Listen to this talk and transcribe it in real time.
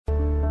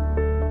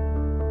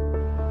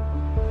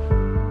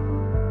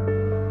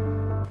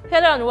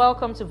Hello and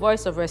welcome to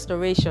Voice of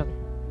Restoration,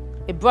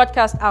 a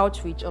broadcast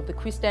outreach of the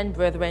Christian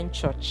Brethren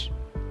Church,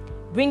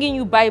 bringing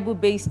you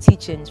Bible-based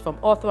teachings from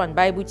author and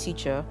Bible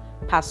teacher,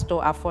 Pastor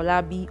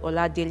Afolabi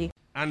Oladele.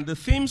 And the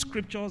theme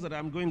scriptures that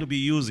I'm going to be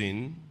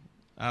using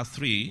are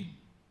 3.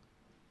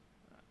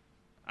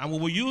 And we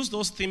will use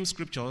those theme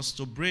scriptures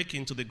to break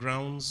into the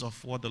grounds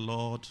of what the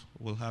Lord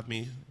will have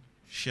me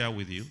share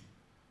with you.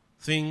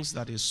 Things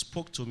that He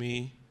spoke to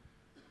me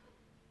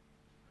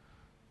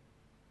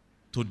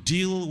to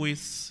deal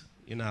with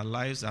in our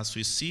lives as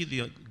we see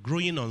the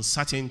growing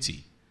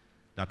uncertainty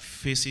that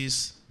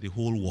faces the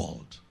whole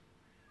world.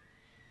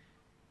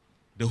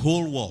 The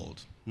whole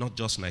world, not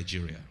just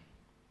Nigeria.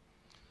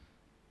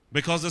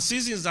 Because the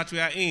seasons that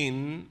we are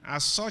in are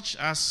such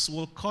as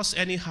will cause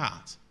any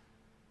heart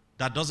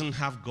that doesn't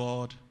have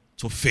God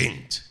to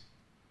faint.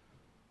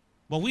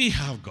 But we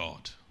have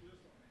God.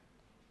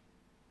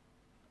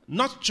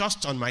 Not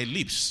just on my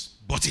lips,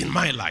 but in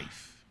my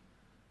life.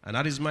 And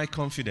that is my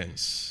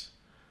confidence.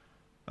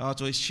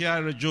 To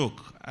share a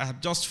joke, I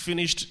had just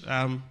finished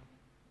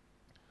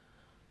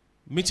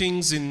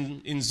meetings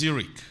in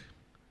Zurich.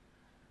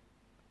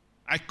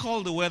 I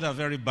called the weather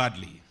very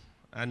badly.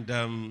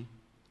 And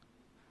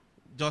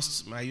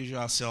just my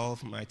usual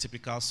self, my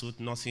typical suit,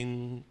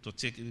 nothing to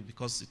take it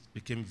because it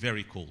became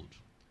very cold.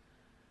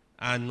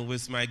 And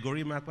with my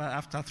gorimapa,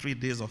 after 3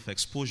 days of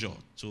exposure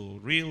to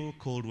real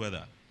cold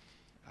weather,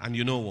 and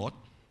you know what?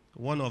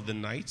 One of the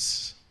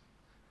nights,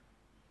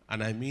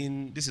 and I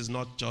mean, this is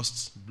not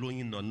just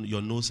blowing on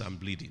your nose and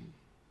bleeding.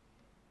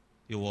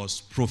 It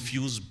was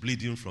profuse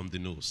bleeding from the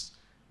nose.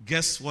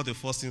 Guess what the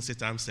first thing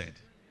Satan said?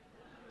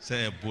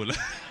 Say Ebola.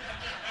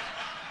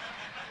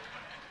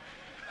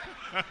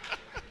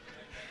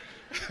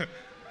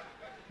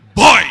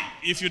 Boy,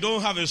 if you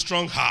don't have a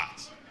strong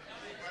heart.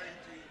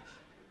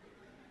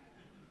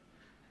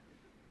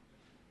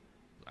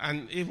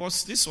 And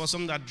this was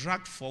something that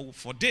dragged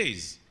for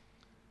days.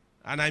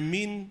 And I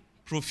mean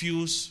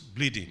profuse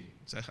bleeding.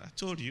 So I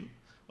told you,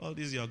 all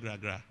this is your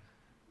gra-gra.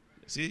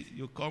 See,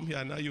 you come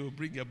here, now you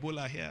bring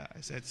Ebola here.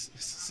 I said,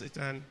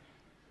 Satan,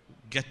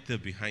 get thee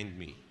behind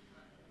me.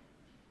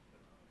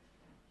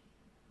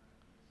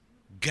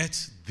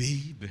 Get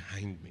thee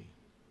behind me.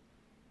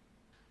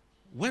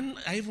 When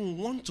I even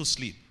want to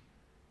sleep,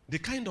 the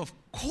kind of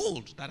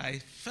cold that I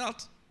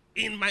felt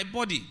in my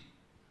body.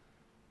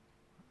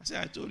 I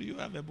said, I told you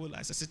have Ebola.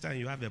 I said, Satan,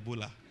 you have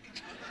Ebola.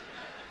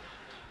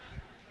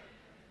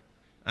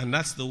 And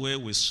that's the way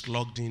we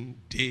slugged in,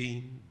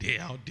 day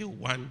out, day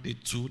 1, day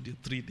 2, day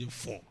 3, day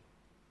 4.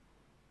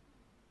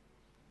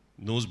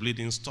 Nose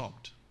bleeding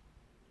stopped.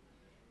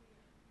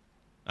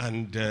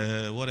 And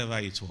whatever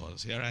it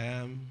was, here I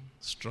am,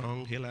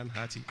 strong, hale and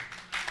hearty.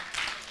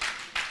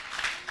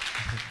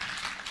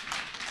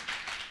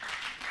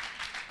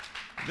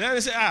 Then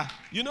they say,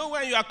 you know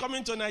when you are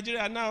coming to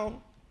Nigeria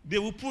now, they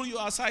will pull you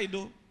aside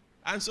though,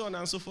 and so on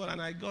and so forth. And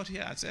I got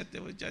here, I said, they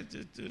will just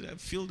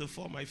fill the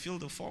form. I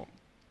filled the form.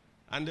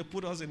 And they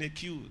put us in a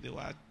queue. They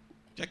were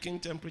checking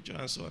temperature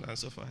and so on and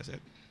so forth. I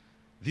said,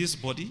 this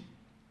body,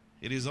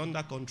 it is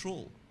under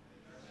control.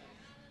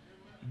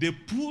 They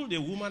pulled the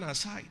woman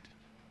aside.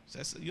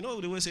 Says, you know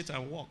the way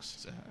Satan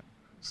walks.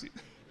 See?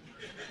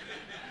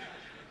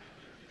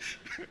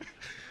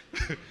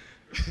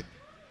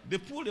 They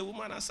pulled the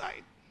woman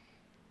aside.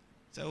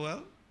 Said,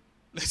 well,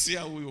 let's see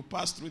how we will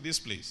pass through this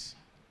place.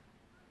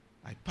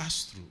 I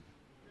passed through.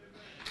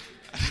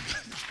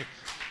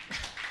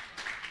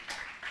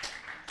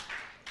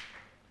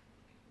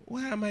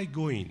 Where am I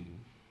going?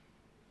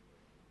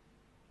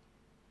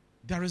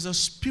 There is a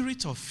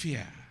spirit of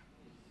fear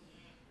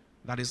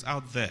that is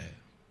out there.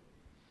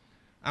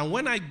 And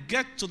when I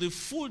get to the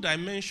full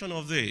dimension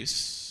of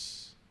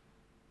this,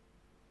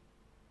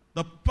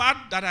 the part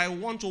that I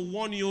want to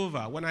warn you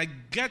over, when I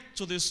get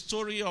to the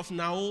story of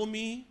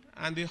Naomi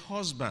and the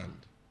husband,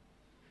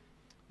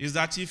 is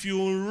that if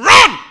you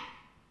run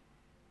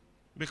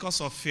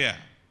because of fear,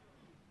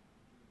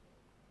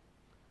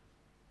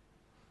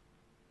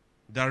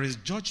 there is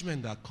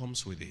judgment that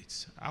comes with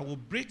it. I will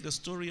break the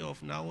story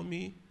of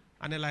Naomi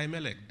and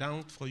Elimelech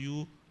down for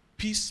you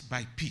piece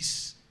by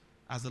piece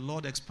as the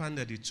Lord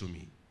expanded it to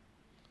me.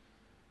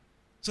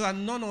 So that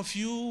none of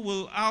you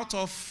will, out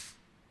of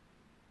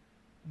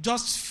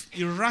just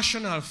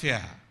irrational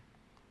fear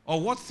or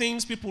what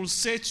things people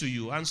say to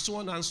you and so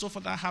on and so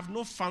forth that have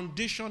no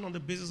foundation on the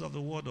basis of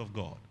the word of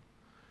God.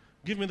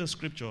 Give me the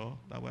scripture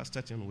that we're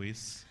starting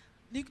with.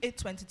 Luke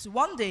 8:22.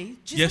 One day,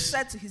 Jesus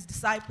said to his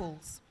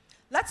disciples,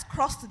 let's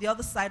cross to the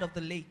other side of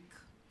the lake.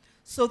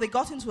 So they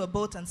got into a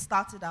boat and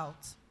started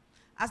out.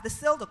 As they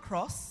sailed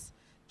across,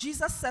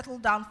 Jesus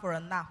settled down for a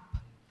nap.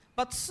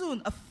 But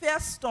soon a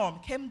fierce storm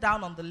came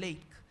down on the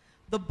lake.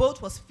 The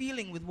boat was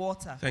filling with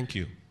water. Thank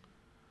you.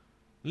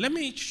 Let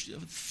me,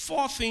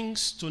 4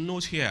 things to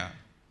note here.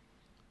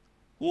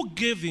 Who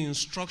gave the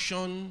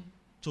instruction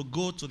to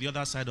go to the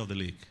other side of the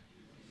lake?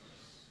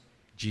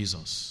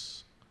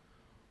 Jesus.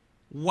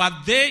 Were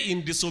they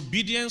in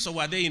disobedience or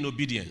were they in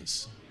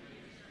obedience?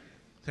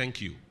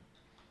 Thank you.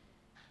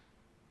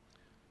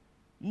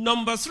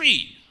 Number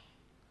 3,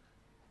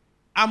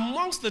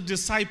 amongst the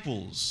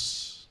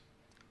disciples,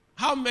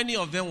 how many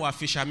of them were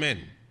fishermen?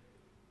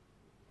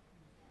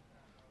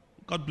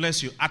 God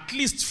bless you. At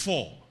least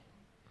 4.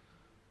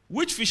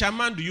 Which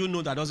fisherman do you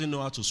know that doesn't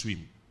know how to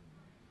swim?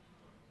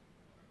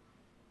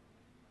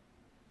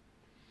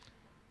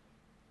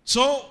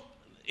 So,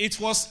 it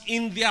was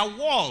in their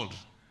world,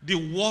 the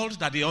world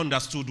that they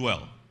understood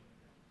well.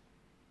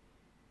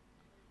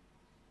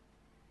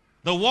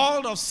 The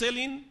world of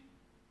sailing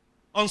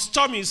on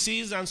stormy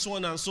seas and so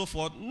on and so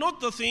forth. Not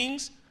the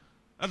things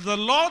of the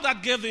Lord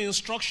that gave the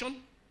instruction.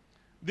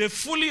 They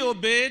fully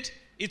obeyed.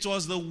 It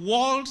was the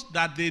world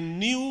that they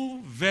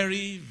knew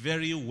very,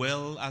 very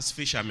well as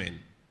fishermen.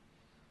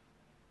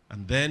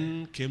 And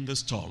then came the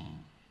storm.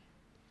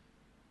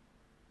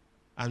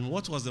 And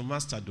what was the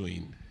master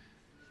doing?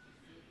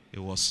 He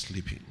was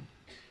sleeping.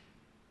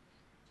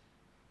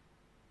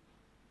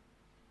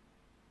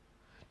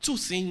 2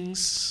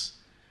 things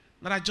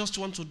that I just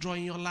want to draw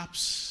in your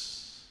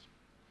laps.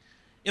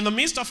 In the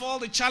midst of all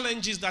the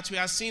challenges that we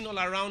are seeing all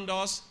around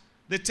us,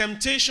 the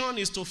temptation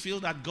is to feel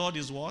that God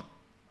is what?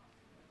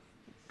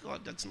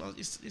 God, that's not,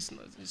 it's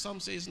not, some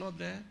say it's not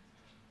there.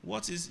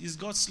 What is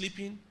God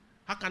sleeping?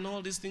 How can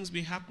all these things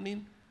be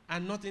happening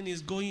and nothing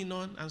is going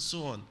on and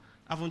so on?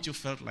 Haven't you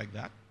felt like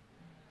that?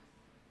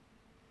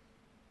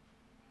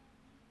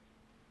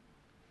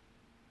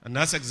 And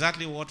that's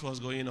exactly what was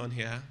going on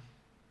here.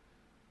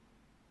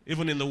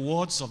 Even in the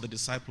words of the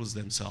disciples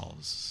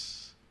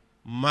themselves.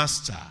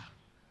 Master,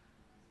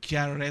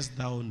 carest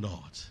thou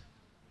not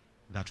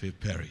that we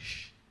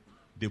perish?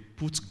 They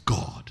put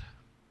God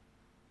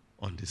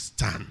on the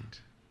stand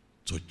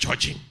to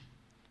judge him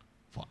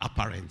for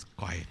apparent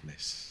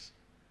quietness.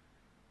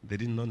 They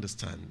didn't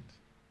understand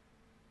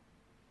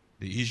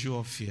the issue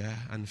of fear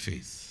and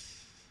faith.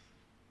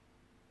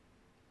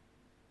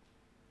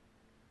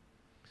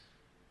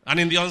 And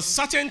in the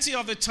uncertainty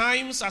of the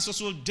times, as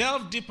we will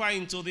delve deeper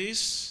into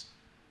this,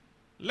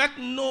 let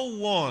no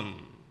one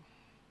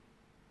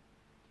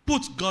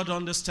put God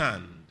on the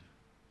stand.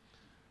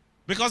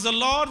 Because the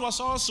Lord was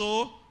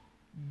also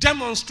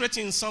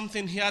demonstrating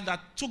something here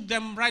that took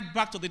them right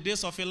back to the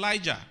days of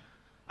Elijah.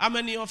 How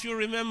many of you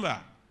remember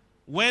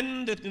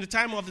when in the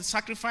time of the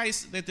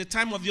sacrifice, the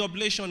time of the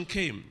oblation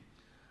came,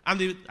 and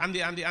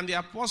the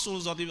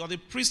apostles or the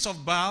priests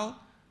of Baal,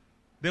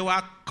 they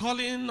were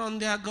calling on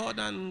their God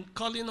and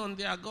calling on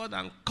their God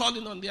and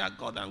calling on their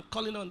God and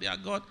calling on their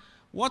God.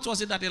 What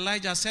was it that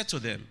Elijah said to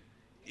them?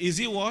 Is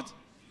he what?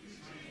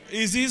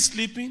 Is he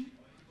sleeping?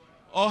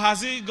 Or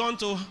has he gone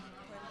to,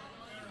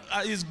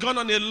 he's gone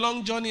on a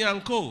long journey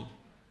and co?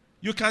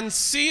 You can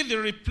see the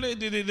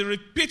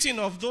repeating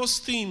of those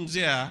themes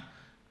here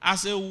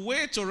as a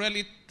way to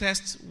really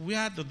test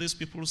where do these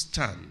people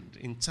stand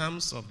in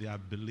terms of their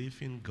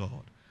belief in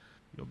God.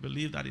 Your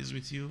belief that is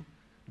with you.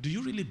 Do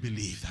you really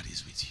believe that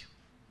is with you?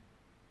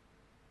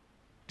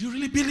 Do you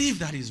really believe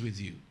that is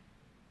with you?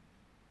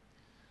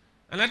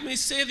 And let me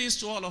say this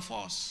to all of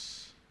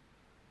us.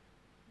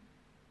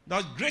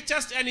 The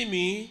greatest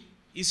enemy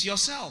is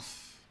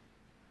yourself.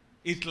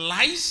 It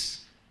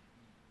lies.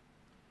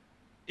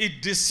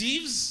 It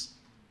deceives.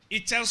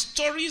 It tells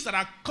stories that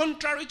are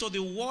contrary to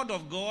the word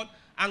of God.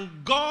 And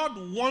God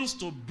wants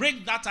to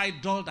break that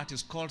idol that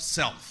is called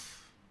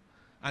self.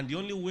 And the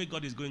only way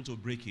God is going to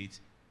break it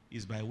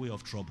is by way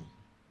of trouble.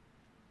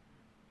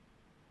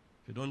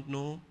 If you don't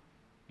know,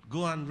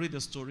 go and read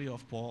the story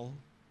of Paul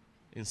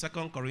in 2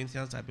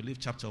 Corinthians, I believe,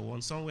 chapter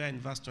 1, somewhere in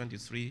verse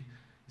 23. He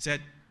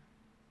said,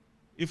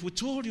 if we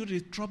told you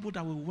the trouble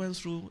that we went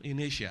through in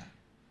Asia,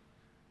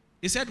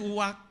 he said we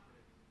were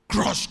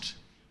crushed,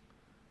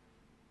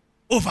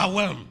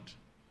 overwhelmed,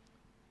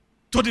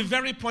 to the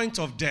very point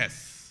of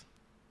death,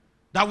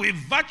 that we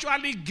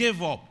virtually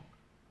gave up.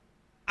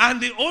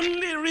 And the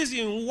only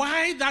reason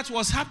why that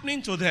was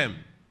happening to them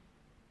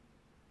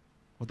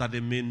but that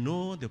they may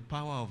know the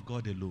power of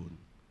God alone.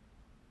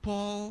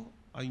 Paul,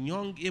 a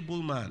young,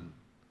 able man,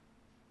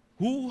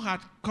 who had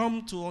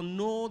come to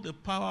know the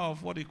power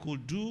of what he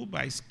could do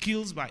by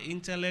skills, by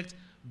intellect,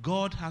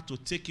 God had to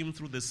take him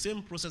through the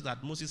same process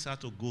that Moses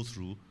had to go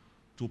through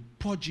to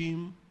purge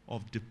him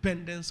of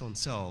dependence on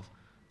self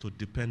to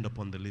depend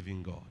upon the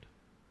living God.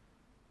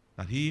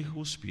 That he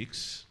who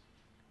speaks,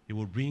 he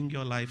will bring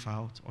your life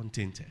out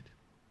untainted.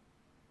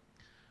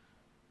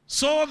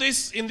 So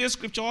in this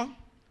scripture,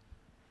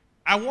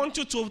 I want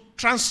you to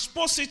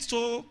transpose it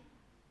to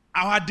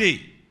our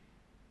day.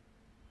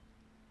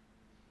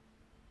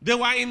 They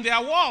were in their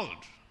world.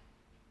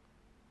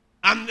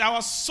 And there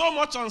was so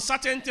much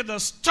uncertainty. The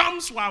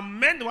storms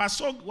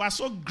were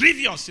so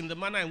grievous in the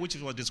manner in which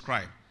it was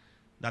described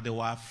that they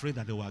were afraid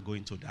that they were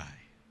going to die.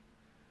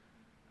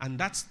 And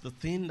that's the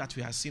thing that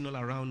we are seeing all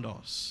around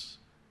us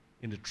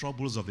in the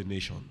troubles of the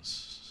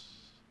nations.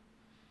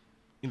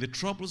 In the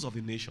troubles of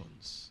the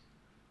nations.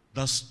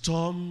 The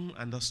storm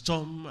and the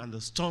storm and the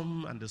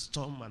storm and the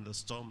storm and the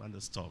storm and the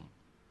storm.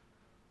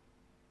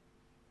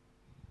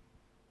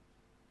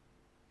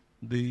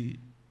 The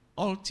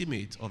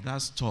ultimate of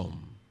that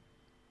storm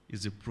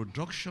is the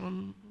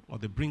production or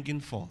the bringing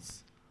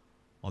forth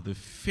or the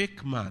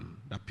fake man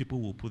that people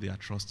will put their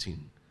trust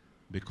in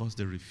because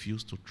they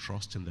refuse to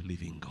trust in the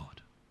living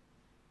God.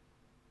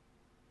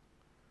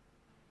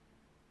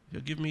 You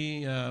give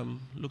me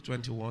Luke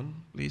 21,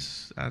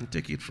 please, and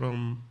take it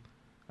from,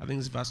 I think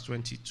it's verse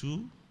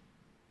 22.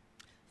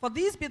 For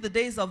these be the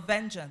days of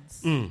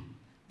vengeance,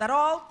 that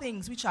all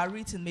things which are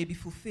written may be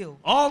fulfilled.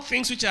 All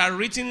things which are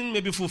written may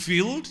be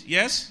fulfilled,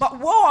 yes. But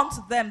woe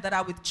unto them that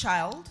are with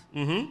child,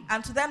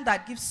 and to them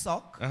that give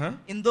suck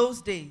in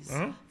those days.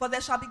 For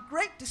there shall be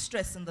great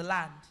distress in the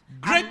land.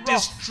 Great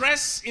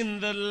distress in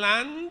the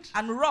land.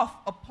 And wrath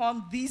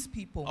upon these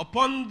people.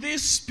 Upon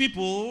these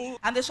people.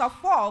 And they shall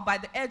fall by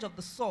the edge of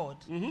the sword,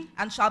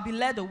 and shall be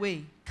led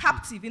away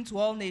captive into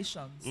all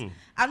nations.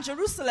 And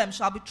Jerusalem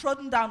shall be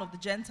trodden down of the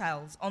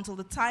Gentiles until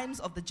the times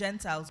of the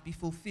Gentiles be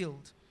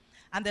fulfilled.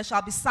 And there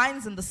shall be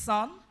signs in the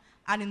sun,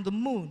 and in the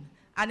moon,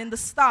 and in the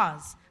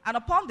stars, and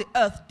upon the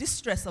earth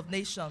distress of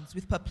nations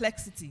with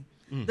perplexity,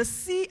 the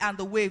sea and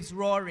the waves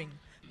roaring.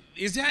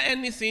 Is there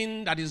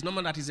anything that is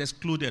normal that is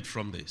excluded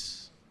from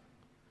this?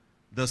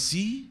 The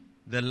sea,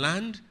 the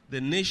land,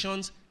 the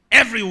nations,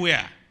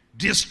 everywhere.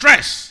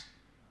 Distress.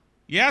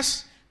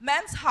 Yes?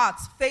 Men's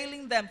hearts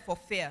failing them for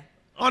fear.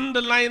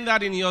 Underline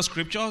that in your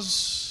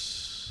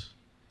scriptures.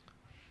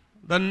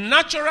 The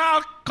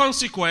natural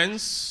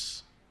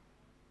consequence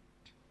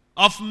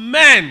of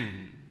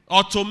men,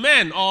 or to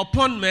men, or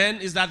upon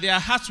men, is that their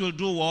hearts will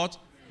do what?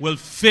 Will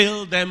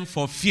fail them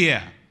for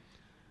fear.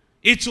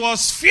 It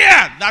was fear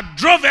that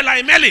drove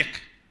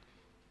Elimelech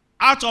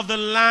out of the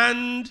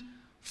land,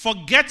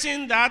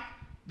 forgetting that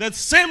the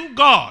same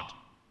God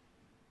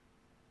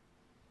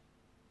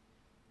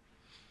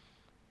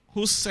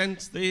who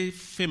sent the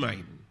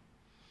famine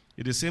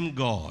is the same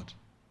God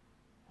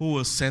who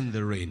will send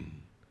the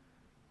rain.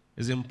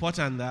 It's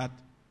important that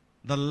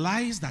the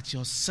lies that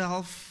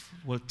yourself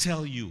will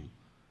tell you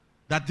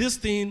that this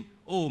thing,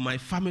 oh, my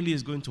family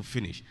is going to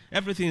finish,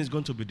 everything is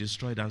going to be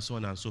destroyed, and so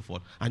on and so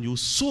forth, and you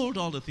sold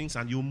all the things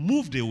and you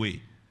moved away.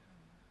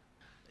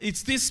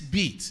 It's this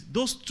bit,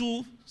 those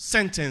two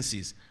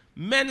sentences.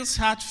 Men's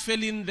heart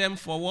failing them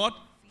for what?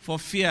 For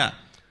fear.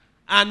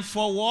 And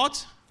for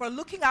what? For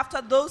looking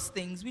after those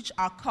things which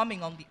are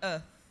coming on the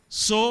earth.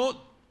 So,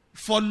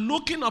 for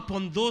looking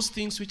upon those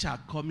things which are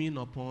coming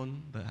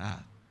upon the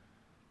earth.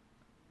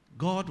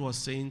 God was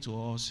saying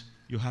to us,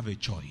 you have a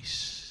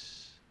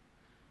choice.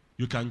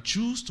 You can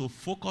choose to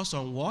focus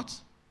on what?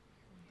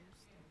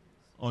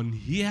 On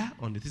here,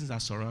 on the things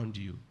that surround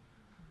you.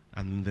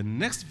 And in the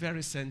next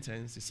very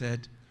sentence, he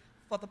said,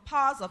 for the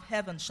powers of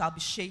heaven shall be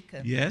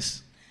shaken.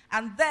 Yes.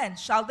 And then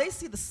shall they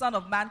see the Son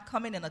of Man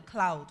coming in a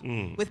cloud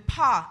with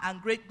power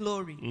and great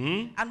glory.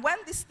 And when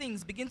these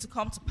things begin to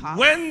come to pass.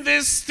 When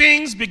these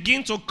things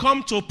begin to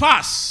come to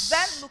pass.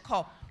 Then look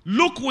up.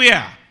 Look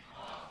where?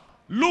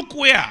 Look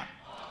where?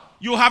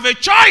 You have a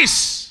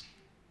choice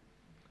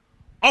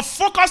of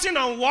focusing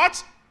on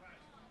what?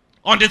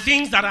 On the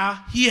things that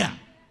are here.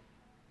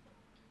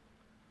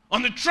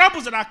 On the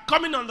troubles that are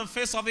coming on the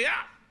face of the earth.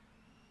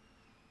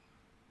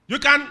 You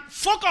can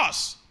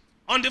focus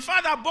on the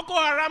fact that Boko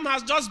Haram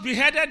has just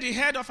beheaded the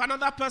head of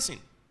another person.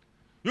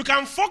 You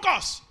can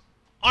focus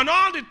on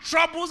all the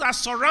troubles that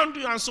surround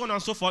you and so on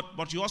and so forth,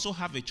 but you also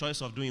have a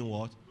choice of doing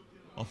what?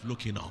 Of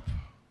looking up.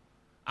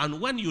 And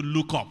when you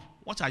look up,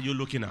 what are you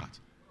looking at?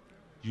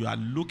 You are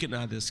looking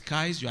at the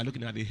skies, you are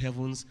looking at the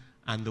heavens,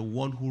 and the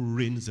one who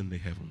reigns in the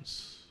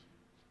heavens.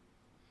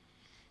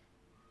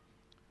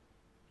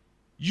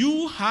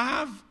 You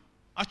have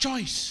a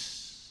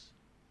choice.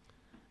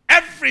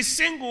 Every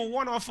single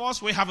one of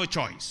us will have a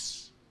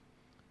choice.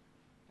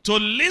 To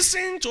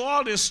listen to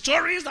all the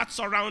stories that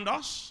surround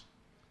us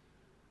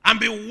and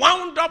be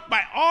wound up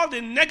by all the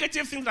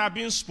negative things that are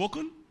being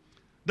spoken.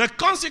 The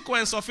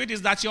consequence of it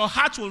is that your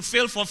heart will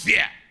fail for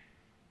fear.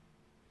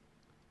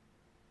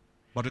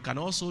 But you can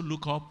also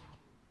look up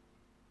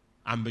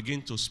and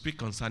begin to speak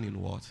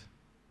concerning what?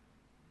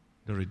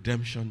 The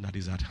redemption that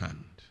is at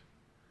hand.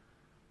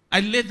 I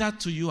lay that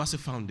to you as a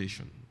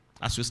foundation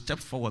as we step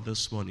forward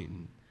this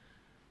morning.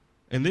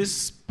 In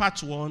this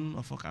part one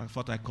of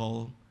what I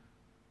call,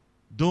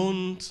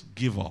 don't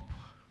give up.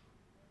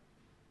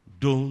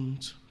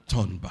 Don't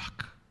turn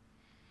back.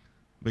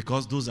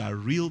 Because those are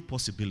real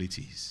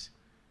possibilities.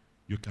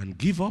 You can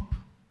give up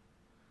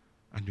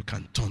and you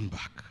can turn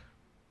back.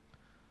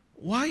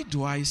 Why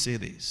do I say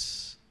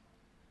this?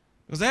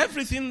 Because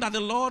everything that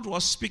the Lord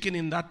was speaking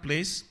in that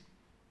place,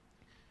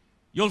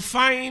 you'll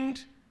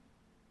find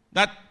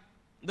that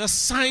the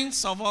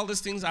signs of all these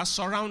things are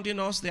surrounding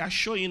us. They are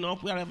showing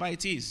up wherever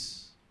it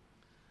is.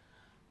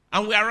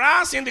 And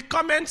whereas in the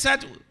comment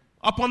said,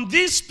 upon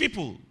these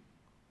people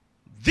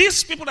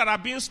that are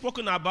being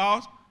spoken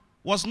about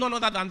was none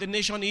other than the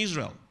nation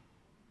Israel.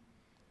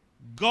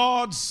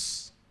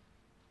 God's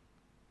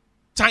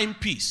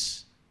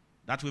timepiece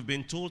that we've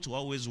been told to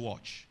always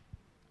watch.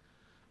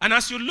 And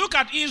as you look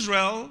at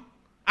Israel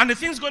and the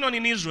things going on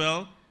in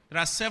Israel, there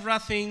are several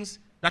things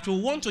that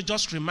we want to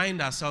just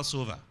remind ourselves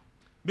over.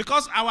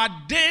 Because our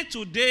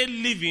day-to-day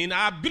living,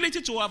 our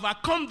ability to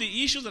overcome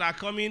the issues that are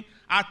coming,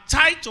 are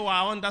tied to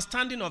our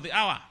understanding of the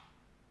hour.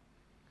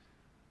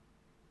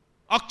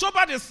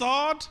 October the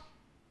 3rd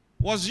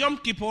was Yom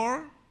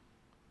Kippur.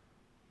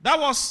 That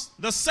was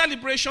the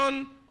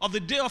celebration of the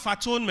Day of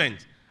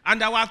Atonement.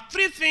 And there were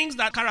three things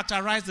that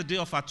characterized the Day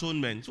of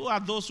Atonement. Who are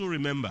those who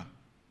remember?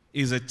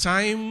 It's a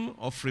time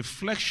of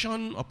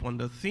reflection upon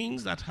the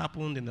things that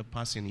happened in the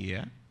passing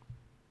year.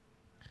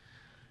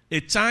 A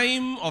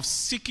time of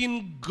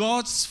seeking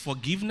God's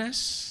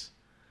forgiveness.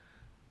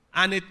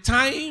 And a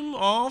time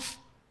of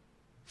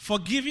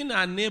forgiving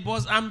our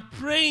neighbors and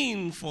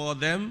praying for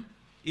them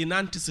in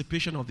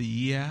anticipation of the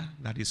year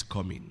that is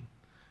coming.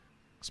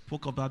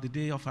 Spoke about the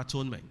Day of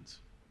Atonement.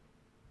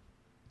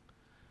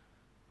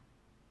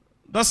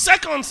 The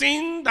second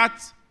thing that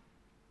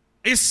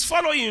is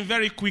following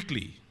very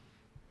quickly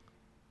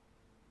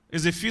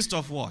is the Feast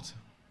of what?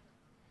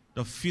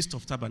 The Feast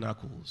of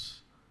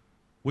Tabernacles,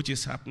 which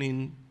is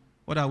happening.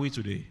 What are we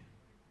today?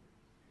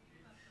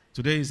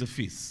 Today is the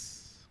feast.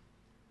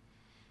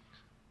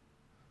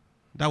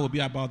 That will be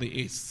about the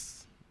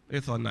 8th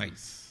or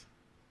 9th.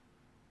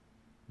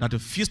 That the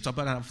Feast of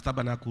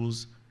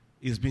Tabernacles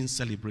is being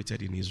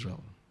celebrated in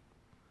Israel.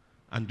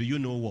 And do you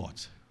know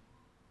what?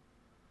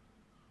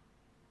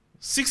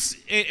 6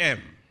 a.m.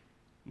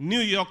 New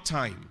York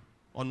time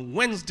on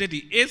Wednesday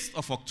the 8th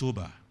of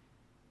October,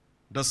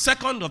 the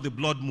second of the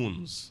blood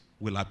moons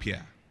will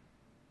appear.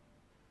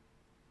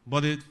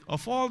 But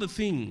of all the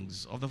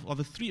things, of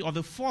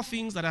the four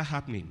things that are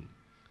happening,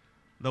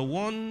 the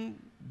one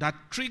that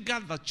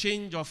triggered the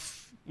change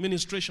of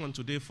ministration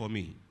today for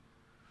me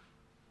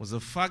was the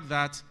fact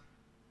that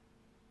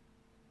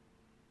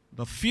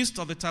the Feast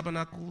of the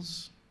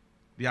Tabernacles,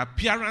 the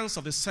appearance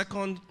of the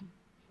second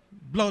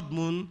blood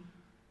moon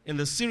in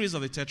the series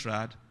of the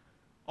Tetrad,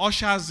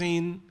 ushers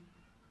in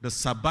the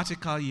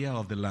sabbatical year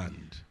of the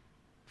land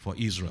for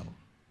Israel.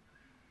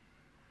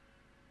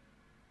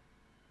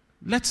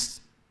 Let's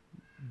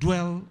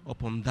dwell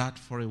upon that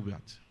for a bit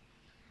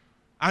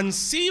and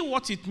see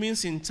what it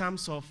means in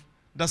terms of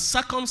the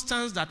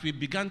circumstance that we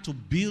began to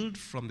build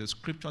from the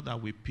scripture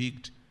that we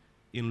picked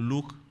in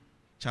Luke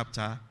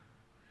chapter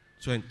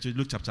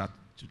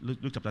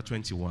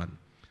 21.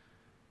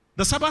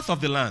 The Sabbath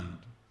of the land.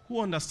 Who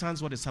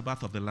understands what the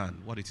Sabbath of the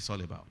land, what it is all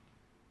about?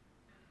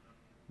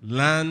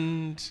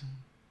 Land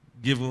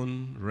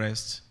given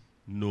rest,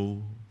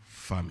 no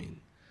famine.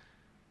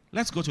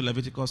 Let's go to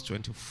Leviticus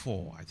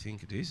 24, I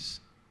think it is.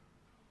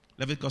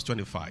 Leviticus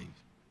 25.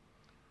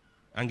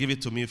 And give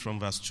it to me from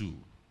verse 2.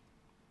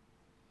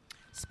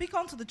 Speak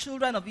unto the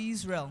children of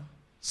Israel.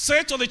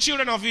 Say to the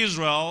children of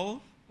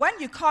Israel, when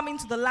you come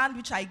into the land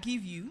which I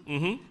give you,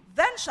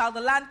 then shall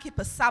the land keep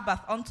a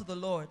Sabbath unto the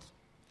Lord.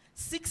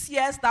 6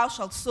 years thou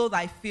shalt sow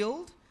thy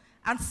field,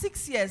 and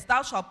 6 years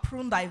thou shalt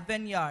prune thy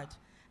vineyard,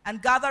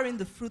 and gather in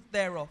the fruit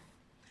thereof.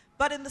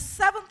 But in the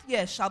 7th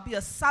year shall be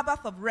a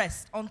Sabbath of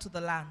rest unto the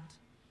land,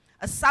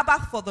 a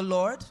Sabbath for the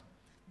Lord.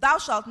 Thou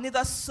shalt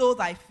neither sow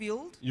thy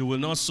field. You will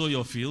not sow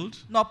your field.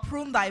 Nor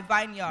prune thy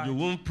vineyard. You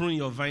won't prune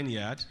your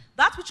vineyard.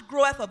 That which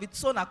groweth of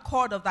its own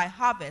accord of thy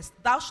harvest,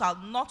 thou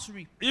shalt not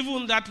reap.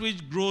 Even that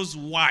which grows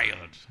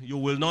wild, you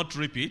will not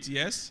reap it,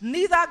 yes?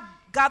 Neither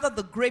gather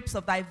the grapes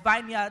of thy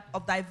vineyard,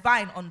 of thy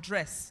vine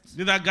undressed.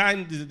 Neither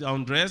vine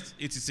undressed.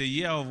 It is a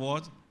year of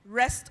what?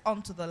 Rest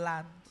unto the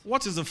land.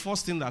 What is the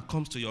first thing that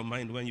comes to your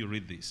mind when you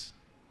read this?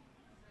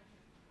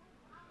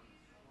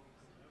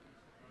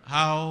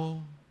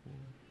 How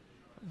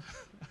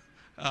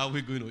are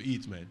we going to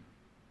eat, man?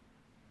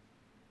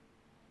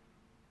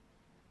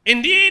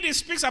 Indeed, it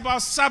speaks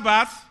about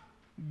Sabbath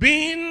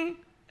being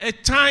a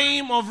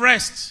time of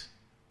rest.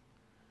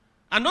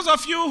 And those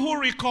of you who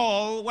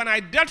recall, when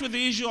I dealt with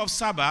the issue of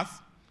Sabbath,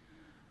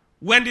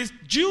 when the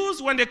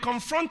Jews, when they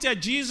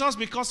confronted Jesus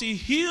because he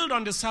healed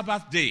on the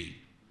Sabbath day,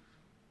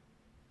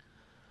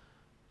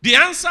 the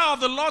answer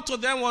of the Lord to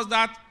them was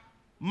that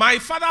my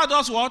Father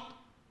does what?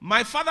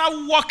 My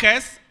Father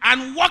worketh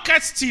and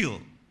worketh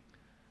still.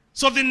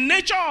 So the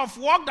nature of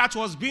work that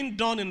was being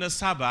done in the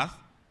Sabbath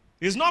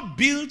is not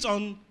built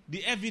on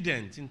the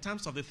evidence in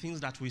terms of the things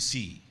that we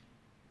see.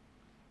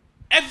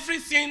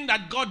 Everything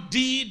that God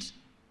did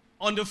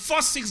on the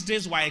first 6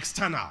 days were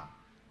external.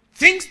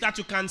 Things that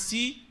you can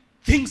see,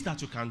 things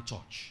that you can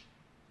touch.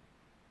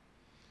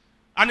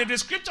 And if the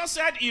scripture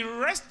said he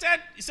rested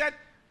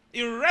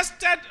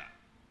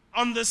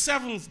on the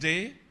 7th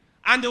day,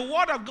 and the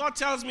word of God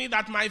tells me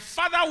that my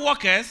Father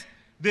worketh,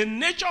 the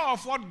nature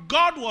of what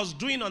God was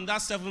doing on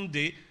that 7th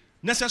day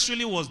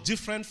necessarily was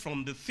different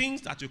from the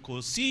things that you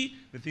could see,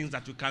 the things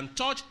that you can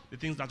touch, the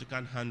things that you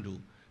can handle.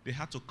 They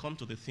had to come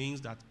to the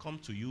things that come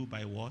to you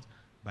by what?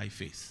 By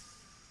faith.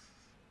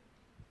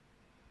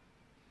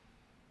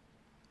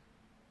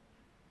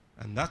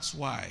 And that's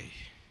why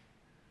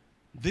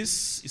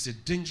this is a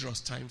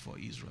dangerous time for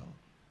Israel.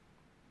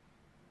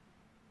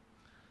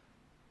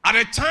 At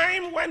a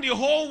time when the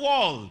whole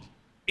world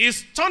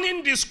is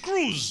turning the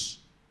screws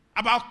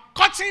about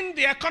cutting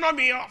the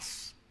economy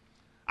off,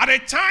 at a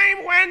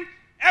time when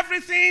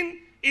everything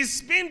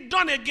is being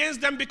done against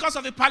them because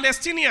of the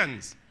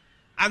Palestinians,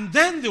 and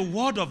then the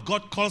word of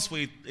God calls for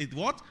it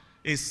what?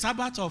 A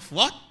Sabbath of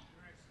what?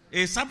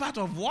 A Sabbath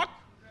of what?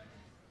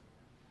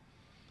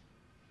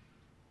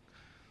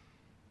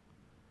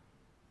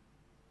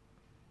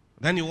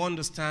 then you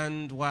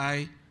understand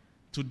why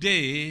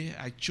today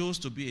I chose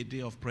to be a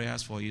day of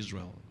prayers for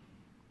Israel.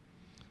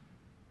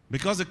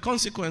 Because the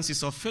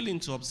consequences of failing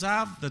to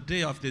observe the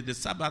day of the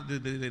Sabbath,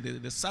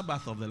 the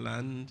Sabbath of the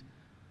land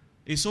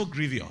is so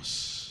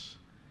grievous.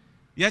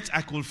 Yet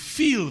I could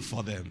feel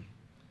for them.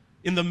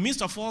 In the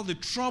midst of all the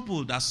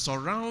trouble that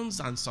surrounds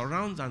and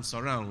surrounds and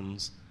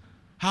surrounds,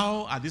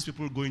 how are these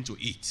people going to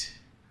eat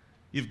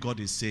if God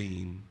is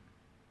saying,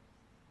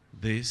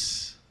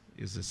 this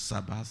is the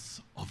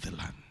Sabbath of the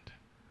land?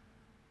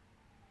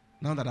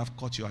 Now that I've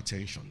caught your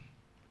attention,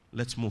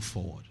 let's move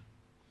forward.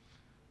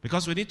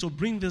 Because we need to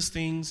bring these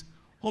things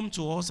home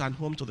to us and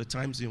home to the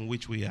times in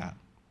which we are.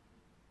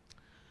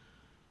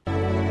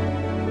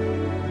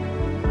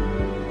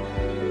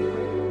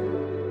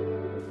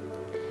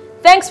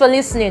 Thanks for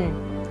listening.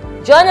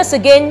 Join us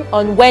again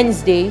on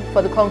Wednesday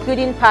for the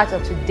concluding part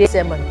of today's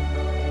sermon.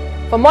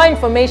 For more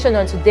information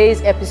on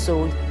today's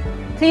episode,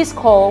 please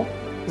call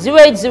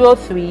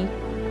 0803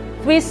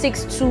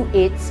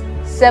 3628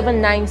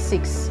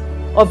 796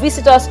 or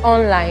visit us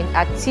online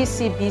at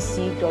tcbc.org.ng.